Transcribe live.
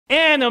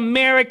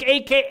Animarak,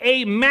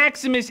 a.k.a.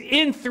 Maximus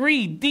in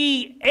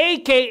 3D,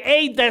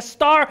 a.k.a. the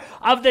star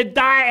of the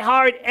Die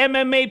Hard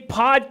MMA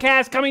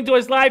podcast, coming to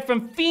us live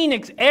from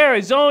Phoenix,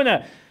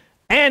 Arizona.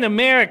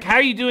 Animarak, how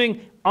are you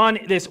doing on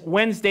this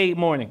Wednesday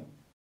morning?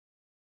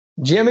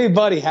 Jimmy,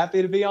 buddy,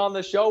 happy to be on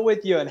the show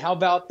with you. And how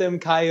about them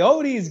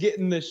Coyotes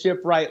getting the ship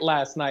right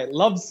last night?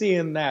 Love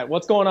seeing that.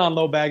 What's going on,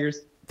 low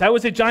baggers? That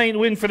was a giant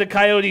win for the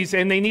Coyotes,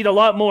 and they need a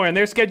lot more. And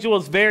their schedule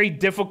is very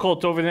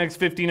difficult over the next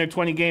 15 or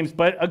 20 games,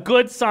 but a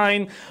good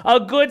sign, a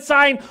good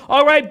sign.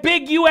 All right,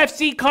 big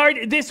UFC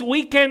card this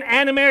weekend.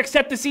 Animarak,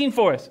 set the scene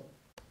for us.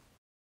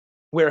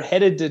 We're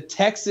headed to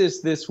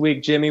Texas this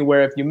week, Jimmy,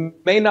 where if you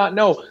may not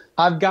know,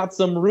 I've got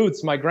some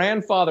roots. My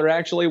grandfather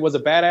actually was a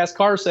badass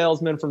car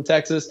salesman from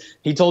Texas.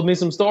 He told me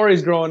some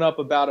stories growing up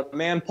about a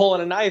man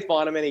pulling a knife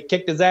on him, and he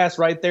kicked his ass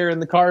right there in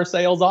the car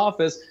sales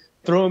office.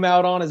 Threw him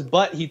out on his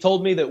butt. He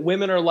told me that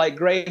women are like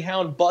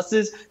Greyhound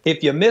buses.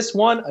 If you miss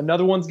one,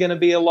 another one's going to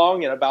be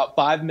along in about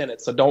 5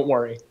 minutes, so don't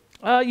worry.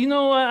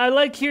 I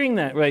like hearing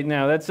that right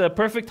now. That's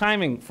perfect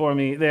timing for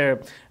me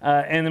there,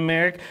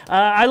 Animarak.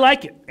 I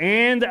like it,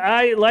 and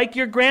I like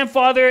your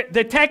grandfather,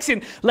 the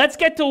Texan. Let's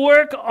get to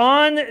work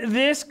on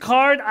this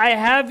card. I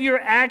have your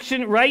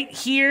action right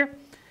here.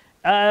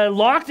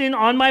 Locked in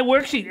on my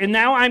worksheet, and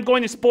now I'm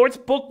going to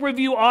Sportsbook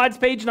review odds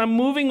page, and I'm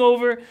moving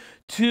over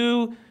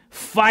to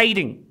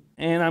fighting.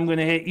 And I'm going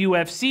to hit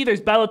UFC.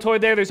 There's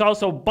Bellator there. There's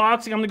also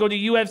boxing. I'm going to go to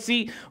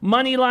UFC.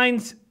 Money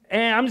lines.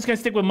 And I'm just going to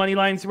stick with money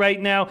lines right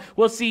now.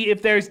 We'll see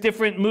if there's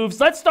different moves.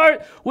 Let's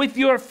start with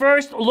your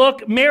first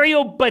look.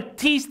 Mario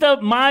Batista,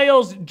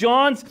 Miles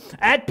Johns.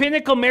 At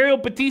Pinnacle, Mario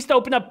Batista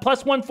opened up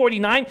plus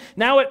 149.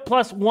 Now at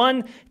plus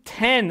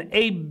 110.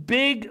 A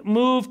big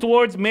move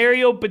towards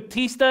Mario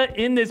Batista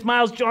in this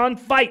Miles Johns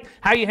fight.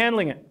 How are you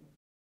handling it?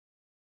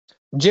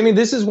 Jimmy,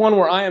 this is one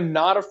where I am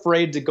not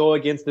afraid to go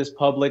against this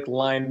public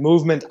line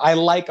movement. I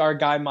like our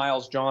guy,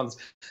 Miles Johns.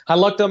 I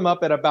looked him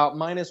up at about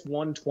minus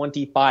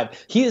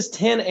 125. He is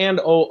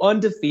 10-0,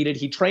 undefeated.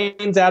 He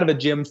trains out of a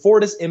gym,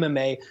 Fortis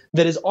MMA,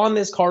 that is on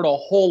this card a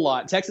whole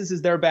lot. Texas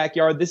is their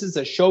backyard. This is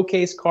a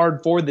showcase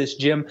card for this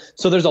gym.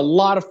 So there's a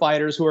lot of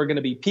fighters who are going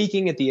to be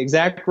peaking at the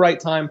exact right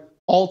time,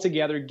 all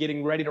together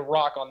getting ready to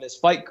rock on this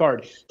fight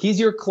card. He's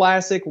your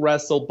classic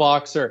wrestle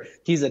boxer.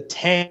 He's a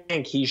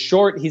tank. He's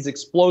short. He's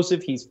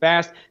explosive. He's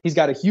fast. He's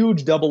got a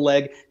huge double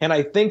leg. And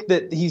I think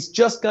that he's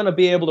just going to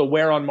be able to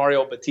wear on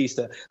Mario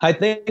Batista. I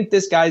think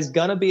this guy's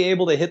going to be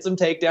able to hit some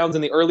takedowns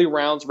in the early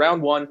rounds,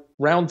 round 1,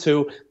 round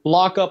 2,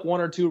 lock up 1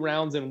 or 2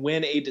 rounds and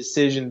win a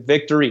decision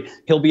victory.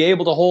 He'll be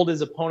able to hold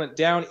his opponent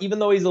down. Even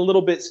though he's a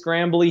little bit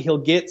scrambly, he'll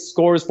get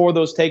scores for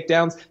those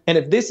takedowns. And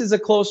if this is a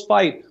close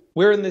fight,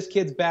 we're in this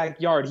kid's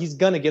backyard. He's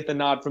going to get the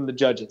nod from the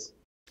judges.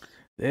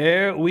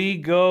 There we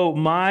go.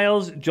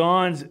 Miles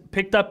Johns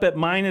picked up at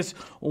minus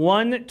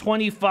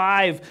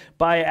 125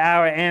 by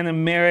our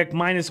Animarak.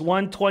 Minus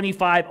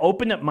 125.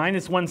 Opened at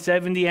minus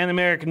 170.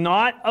 Animarak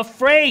not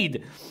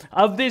afraid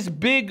of this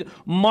big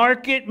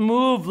market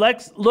move.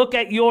 Let's look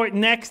at your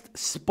next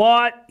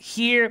spot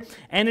here.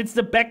 And it's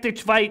the Bektic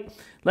fight.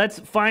 Let's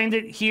find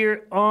it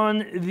here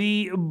on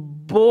the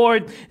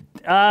board.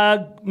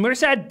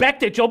 Mirsad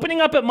Bektic opening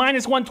up at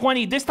minus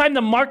 120. This time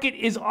the market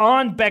is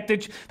on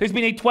Bektic. There's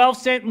been a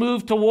 12-cent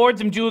move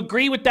towards him. Do you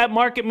agree with that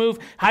market move?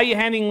 How are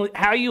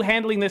you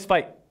handling this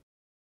fight?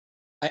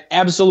 I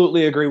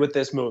absolutely agree with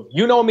this move.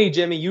 You know me,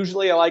 Jimmy.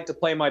 Usually I like to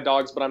play my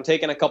dogs, but I'm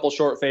taking a couple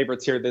short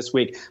favorites here this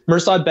week.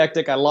 Mirsad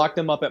Bektic, I locked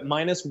him up at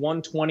minus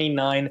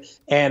 129,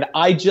 and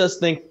I just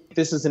think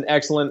this is an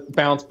excellent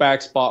bounce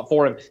back spot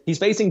for him. He's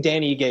facing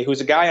Dan Ige,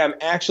 who's a guy I'm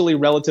actually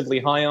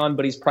relatively high on,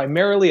 but he's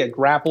primarily a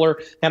grappler,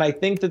 and I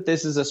think that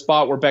this is a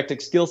spot where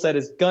Bektic's skill set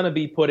is going to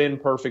be put in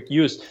perfect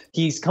use.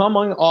 He's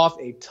coming off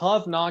a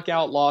tough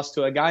knockout loss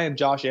to a guy in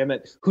Josh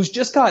Emmett, who's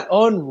just got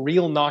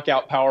unreal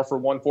knockout power for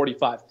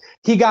 145.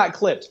 He got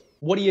clipped.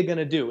 What are you going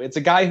to do? It's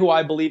a guy who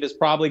I believe is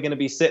probably going to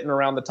be sitting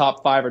around the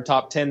top 5 or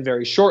top 10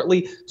 very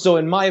shortly. So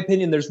in my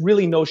opinion, there's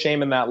really no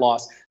shame in that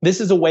loss.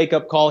 This is a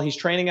wake-up call. He's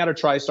training out of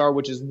TriStar,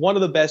 which is one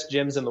of the best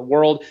gyms in the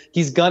world.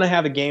 He's going to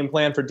have a game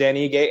plan for Dan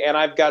Ige, and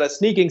I've got a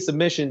sneaking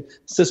suspicion,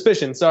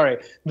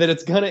 that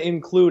it's going to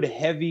include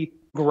heavy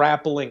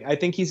grappling. I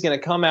think he's going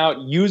to come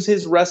out, use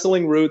his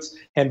wrestling roots,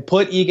 and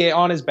put Ige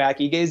on his back.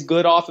 Ige's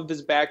good off of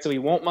his back, so he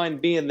won't mind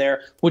being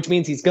there, which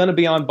means he's going to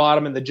be on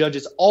bottom, and the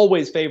judges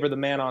always favor the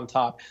man on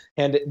top.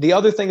 And the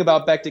other thing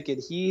about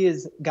Bektic, he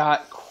has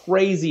got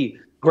crazy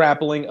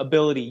grappling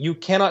ability. You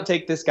cannot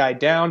take this guy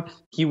down.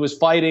 He was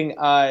fighting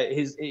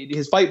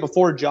his fight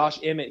before Josh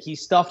Emmett. He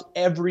stuffed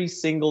every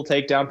single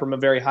takedown from a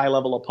very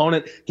high-level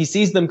opponent. He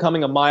sees them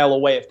coming a mile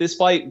away.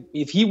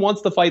 If he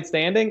wants the fight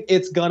standing,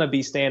 it's gonna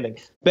be standing.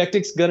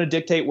 Bektic's gonna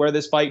dictate where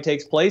this fight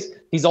takes place.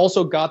 He's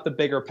also got the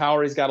bigger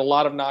power. He's got a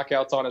lot of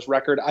knockouts on his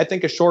record. I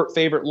think a short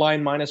favorite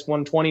line, minus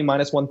 120,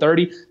 minus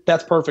 130,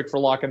 that's perfect for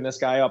locking this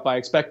guy up. I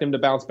expect him to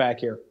bounce back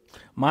here.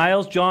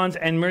 Miles Johns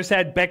and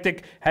Mirsad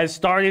Bektic has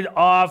started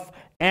off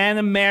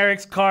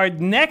Animarak's card.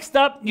 Next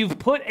up, you've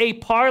put a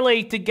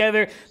parlay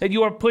together that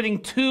you are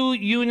putting 2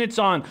 units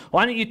on.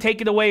 Why don't you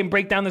take it away and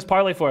break down this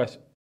parlay for us?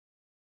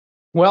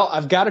 Well,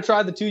 I've got to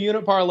try the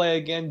 2-unit parlay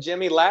again,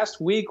 Jimmy. Last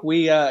week,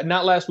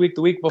 not last week,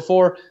 the week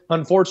before,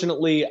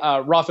 unfortunately,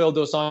 Rafael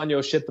Dos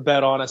Anjos shit the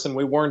bed on us, and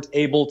we weren't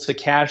able to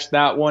cash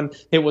that one.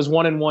 It was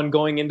 1-1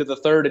 going into the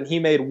third, and he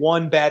made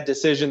one bad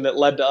decision that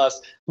led to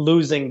us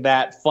losing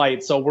that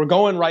fight. So we're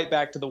going right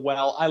back to the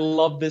well. I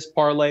love this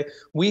parlay.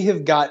 We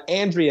have got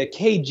Andrea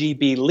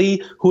KGB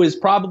Lee, who is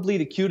probably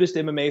the cutest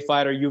MMA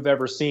fighter you've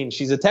ever seen.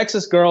 She's a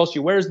Texas girl. She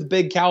wears the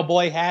big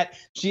cowboy hat.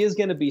 She is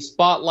going to be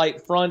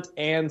spotlight front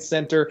and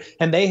center,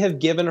 and they have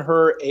given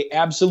her an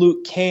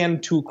absolute can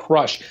to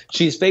crush.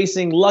 She's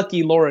facing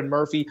Lucky Lauren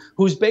Murphy,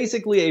 who's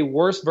basically a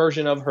worse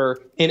version of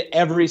her in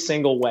every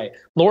single way.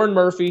 Lauren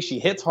Murphy, she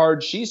hits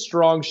hard, she's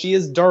strong, she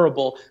is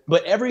durable,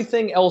 but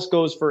everything else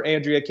goes for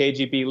Andrea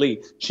KGB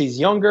Lee. She's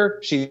younger,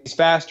 she's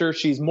faster,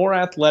 she's more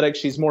athletic,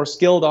 she's more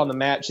skilled on the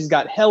mat, she's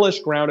got hellish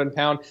ground and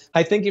pound.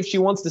 I think if she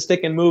wants to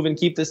stick and move and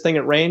keep this thing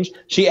at range,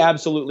 she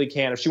absolutely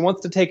can. If she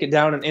wants to take it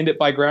down and end it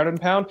by ground and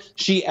pound,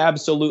 she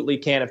absolutely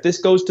can. If this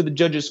goes to the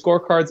judges'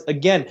 scorecards,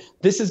 again,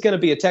 this is going to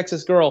be a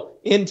Texas girl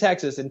in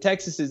Texas, and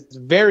Texas is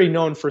very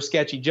known for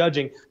sketchy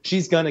judging.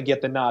 She's going to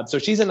get the nod. So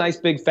she's a nice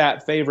big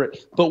fat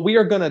favorite, but we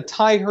are going to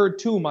tie her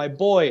to my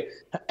boy,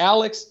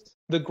 Alex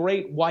the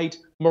Great White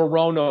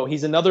Morono.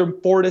 He's another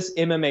Fortis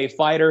MMA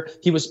fighter.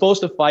 He was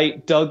supposed to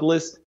fight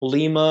Douglas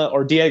Lima,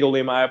 or Diego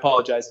Lima, I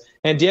apologize.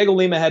 And Diego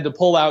Lima had to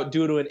pull out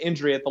due to an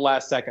injury at the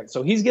last second.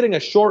 So he's getting a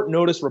short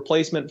notice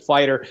replacement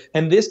fighter.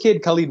 And this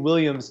kid, Khalid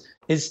Williams,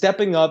 is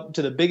stepping up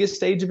to the biggest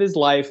stage of his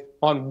life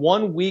on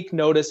 1 week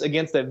notice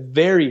against a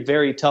very,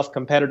 very tough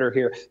competitor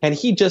here. And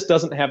he just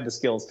doesn't have the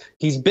skills.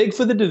 He's big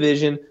for the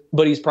division,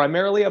 but he's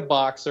primarily a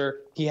boxer.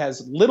 He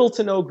has little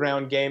to no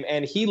ground game,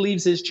 and he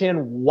leaves his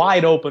chin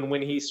wide open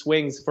when he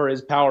swings for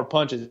his power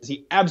punches.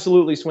 He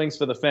absolutely swings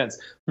for the fence.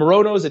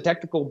 Morono is a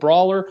technical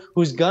brawler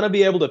who's going to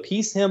be able to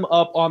piece him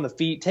up on the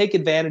feet, take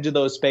advantage of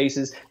those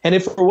spaces, and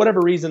if for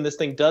whatever reason this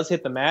thing does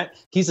hit the mat,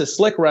 he's a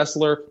slick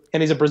wrestler,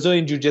 and he's a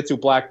Brazilian Jiu-Jitsu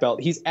black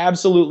belt. He's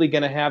absolutely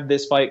going to have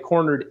this fight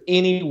cornered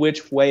any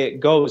which way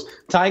it goes.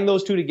 Tying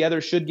those two together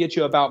should get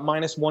you about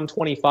minus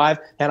 125,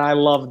 and I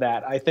love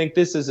that. I think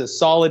this is a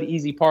solid,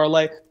 easy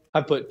parlay. I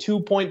put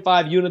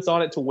 2.5 units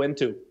on it to win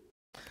 2.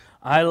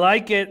 I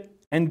like it.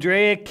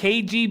 Andrea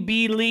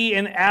KGB Lee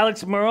and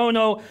Alex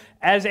Morono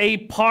as a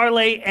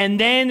parlay. And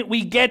then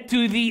we get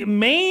to the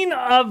main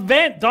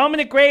event.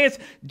 Dominick Reyes,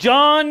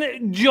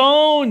 Jon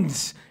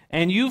Jones.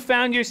 And you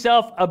found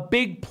yourself a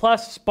big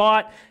plus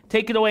spot.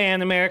 Take it away,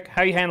 Animarak.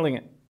 How are you handling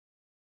it?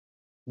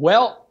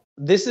 Well,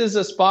 this is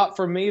a spot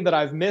for me that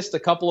I've missed a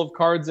couple of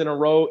cards in a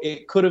row.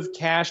 It could have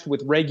cashed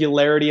with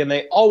regularity, and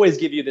they always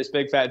give you this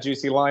big, fat,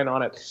 juicy line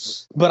on it.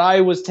 But I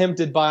was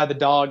tempted by the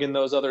dog in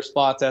those other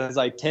spots, as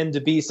I tend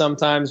to be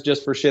sometimes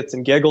just for shits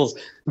and giggles.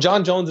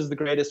 Jon Jones is the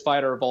greatest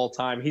fighter of all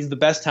time. He's the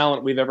best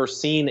talent we've ever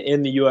seen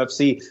in the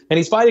UFC. And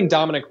he's fighting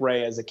Dominick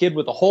Reyes, a kid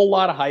with a whole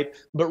lot of hype,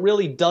 but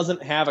really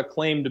doesn't have a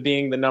claim to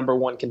being the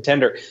 #1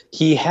 contender.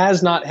 He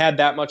has not had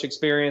that much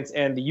experience,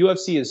 and the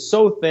UFC is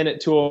so thin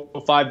at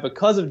 205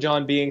 because of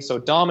Jon being so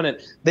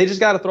dominant. They just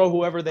got to throw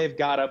whoever they've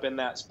got up in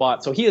that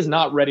spot. So he is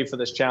not ready for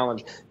this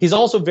challenge. He's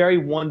also very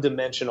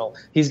one-dimensional.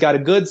 He's got a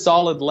good,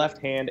 solid left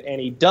hand,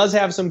 and he does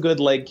have some good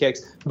leg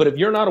kicks. But if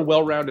you're not a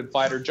well-rounded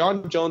fighter,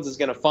 Jon Jones is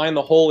going to find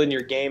the hole in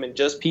your game and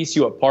just piece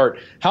you apart.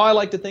 How I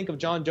like to think of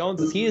Jon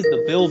Jones is he is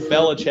the Bill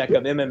Belichick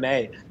of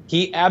MMA.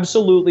 He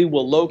absolutely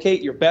will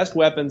locate your best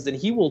weapons, and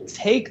he will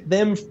take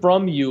them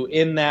from you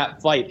in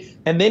that fight.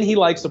 And then he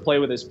likes to play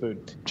with his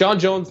food. Jon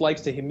Jones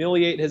likes to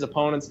humiliate his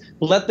opponents,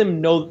 let them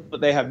know that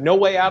they have no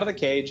way out of the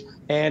cage,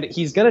 and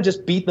he's going to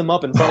just beat them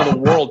up in front of the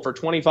world for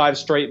 25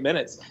 straight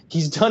minutes.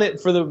 He's done it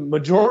for the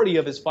majority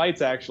of his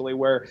fights, actually,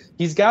 where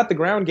he's got the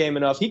ground game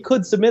enough. He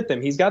could submit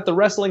them. He's got the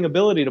wrestling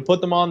ability to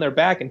put them on their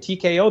back and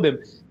TKO them.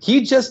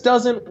 He just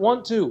doesn't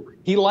want to.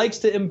 He likes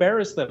to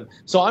embarrass them.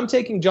 So I'm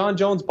taking Jon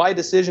Jones by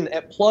decision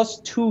at plus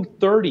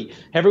 230.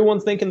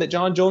 Everyone's thinking that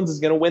Jon Jones is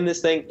going to win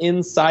this thing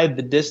inside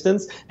the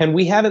distance, and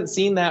we haven't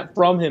seen that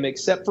from him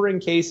except for in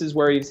cases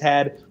where he's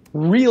had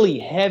really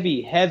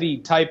heavy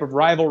type of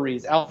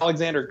rivalries.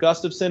 Alexander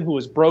Gustafsson, who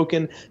was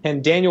broken,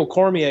 and Daniel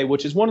Cormier,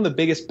 which is one of the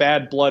biggest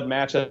bad blood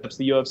matchups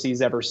the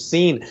UFC's ever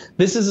seen.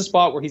 This is a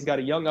spot where he's got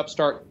a young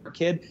upstart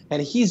kid,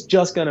 and he's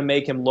just going to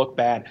make him look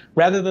bad.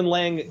 Rather than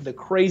laying the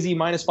crazy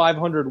minus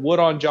 500 wood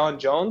on Jon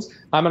Jones,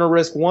 I'm going to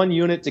risk 1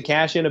 unit to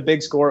cash in a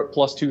big score at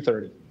plus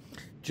 230.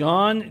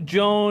 Jon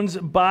Jones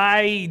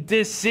by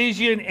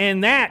decision,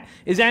 and that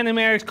is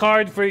Animarak's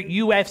card for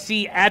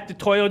UFC at the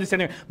Toyota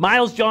Center.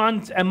 Miles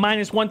Johns at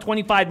minus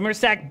 125,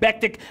 Mirsak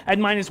Bektik at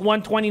minus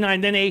 129,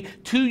 then a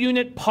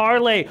 2-unit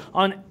parlay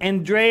on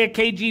Andrea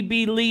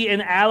KGB Lee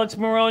and Alex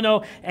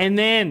Morono, and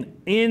then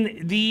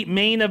in the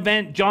main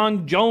event,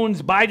 Jon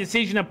Jones by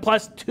decision at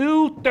plus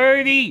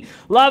 230.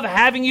 Love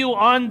having you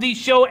on the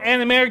show,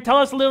 Animarak. Tell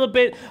us a little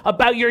bit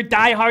about your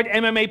Die Hard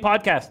MMA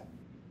podcast.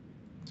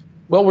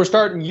 Well, we're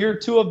starting year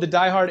 2 of the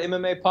Die Hard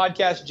MMA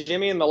podcast,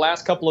 Jimmy, and the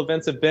last couple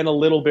events have been a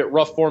little bit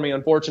rough for me,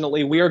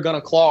 unfortunately. We are going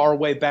to claw our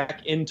way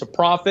back into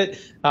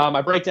profit.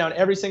 I break down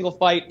every single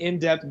fight in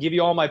depth, give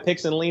you all my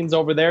picks and leans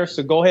over there.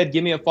 So go ahead,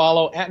 give me a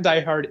follow at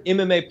Die Hard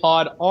MMA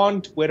Pod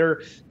on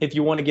Twitter if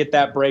you want to get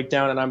that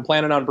breakdown. And I'm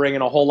planning on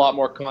bringing a whole lot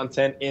more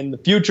content in the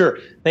future.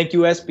 Thank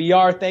you,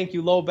 SBR. Thank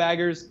you, Low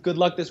Baggers. Good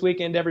luck this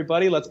weekend,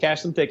 everybody. Let's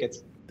cash some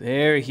tickets.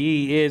 There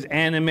he is,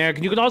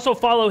 Animarak. You can also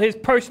follow his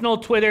personal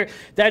Twitter.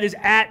 That is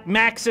at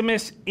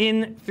Maximus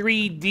in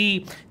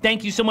 3D.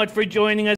 Thank you so much for joining us.